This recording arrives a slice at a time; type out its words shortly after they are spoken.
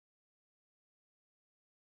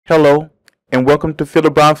Hello, and welcome to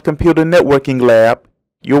Philip Brown's Computer Networking Lab.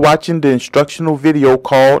 You're watching the instructional video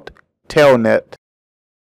called Telnet.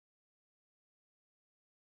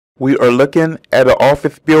 We are looking at an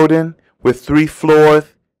office building with 3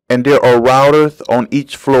 floors, and there are routers on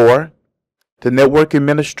each floor. The network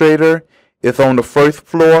administrator is on the first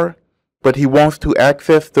floor, but he wants to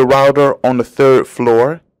access the router on the 3rd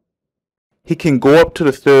floor. He can go up to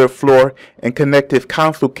the 3rd floor and connect his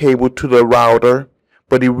console cable to the router,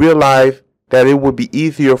 but he realized that it would be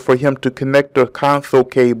easier for him to connect the console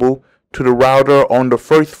cable to the router on the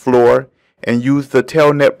 1st floor and use the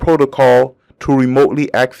Telnet protocol to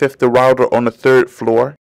remotely access the router on the 3rd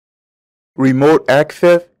floor. Remote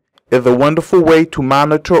access is a wonderful way to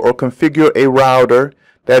monitor or configure a router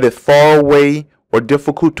that is far away or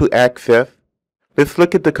difficult to access. Let's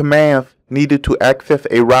look at the commands needed to access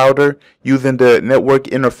a router using the network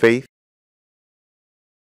interface.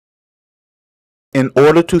 In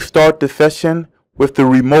order to start the session with the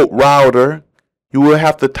remote router, you will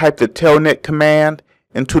have to type the telnet command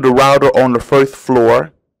into the router on the 1st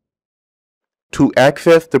floor. To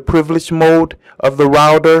access the privilege mode of the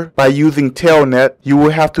router by using telnet, you will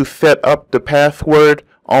have to set up the password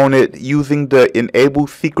on it using the enable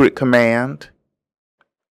secret command.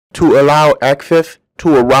 To allow access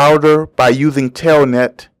to a router by using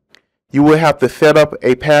telnet, you will have to set up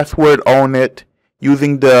a password on it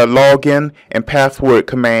using the login and password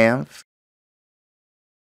commands.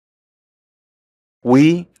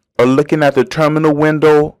 We are looking at the terminal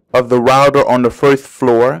window of the router on the 1st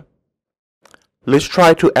floor. Let's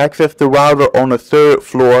try to access the router on the 3rd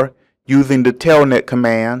floor using the telnet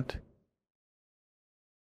command.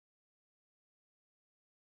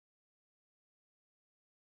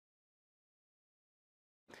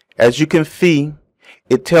 As you can see,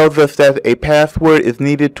 it tells us that a password is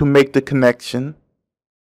needed to make the connection.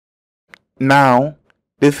 Now,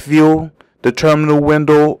 let's view the terminal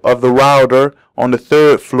window of the router on the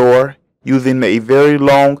 3rd floor using a very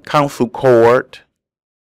long console cord.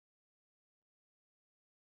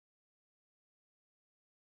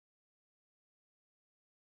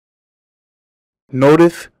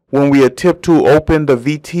 Notice when we attempt to open the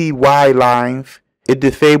VTY lines, it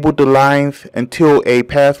disabled the lines until a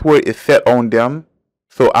password is set on them.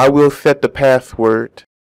 So I will set the password.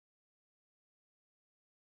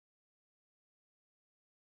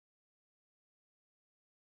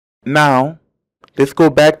 Now, let's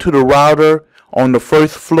go back to the router on the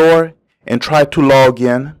 1st floor and try to log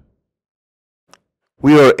in.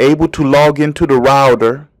 We are able to log into the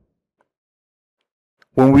router.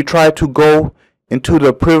 When we try to go into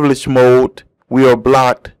the privilege mode, we are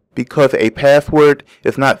blocked because a password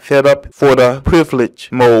is not set up for the privilege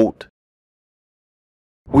mode.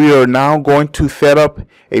 We are now going to set up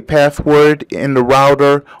a password in the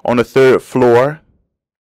router on the 3rd floor.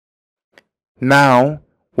 Now,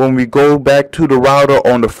 when we go back to the router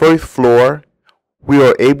on the 1st floor, we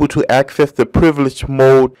are able to access the privilege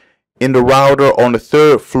mode in the router on the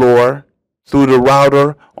 3rd floor through the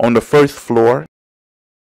router on the 1st floor.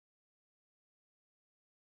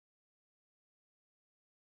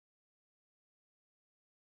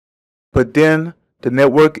 But then the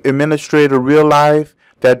network administrator realized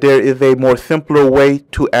that there is a more simpler way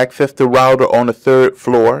to access the router on the 3rd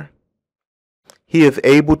floor. He is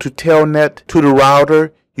able to telnet to the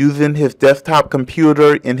router using his desktop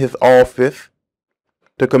computer in his office.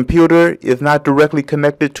 The computer is not directly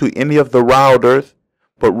connected to any of the routers,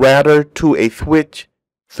 but rather to a switch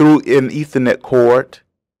through an Ethernet cord.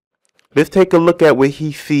 Let's take a look at what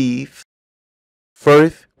he sees.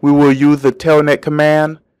 First, we will use the telnet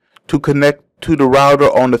command to connect to the router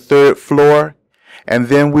on the 3rd floor, and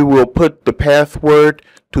then we will put the password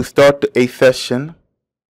to start a session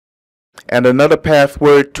and another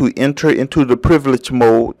password to enter into the privilege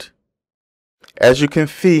mode. As you can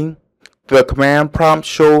see, the command prompt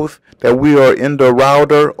shows that we are in the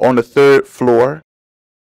router on the 3rd floor.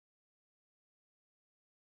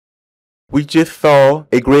 We just saw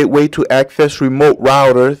a great way to access remote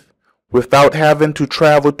routers without having to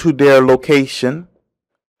travel to their location.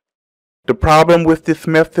 The problem with this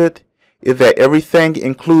method is that everything,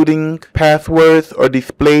 including passwords, are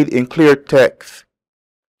displayed in clear text.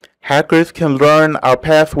 Hackers can learn our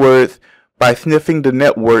passwords by sniffing the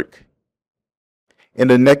network. In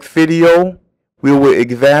the next video, we will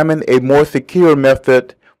examine a more secure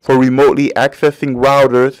method for remotely accessing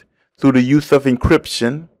routers through the use of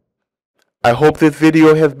encryption. I hope this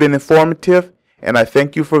video has been informative, and I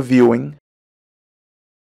thank you for viewing.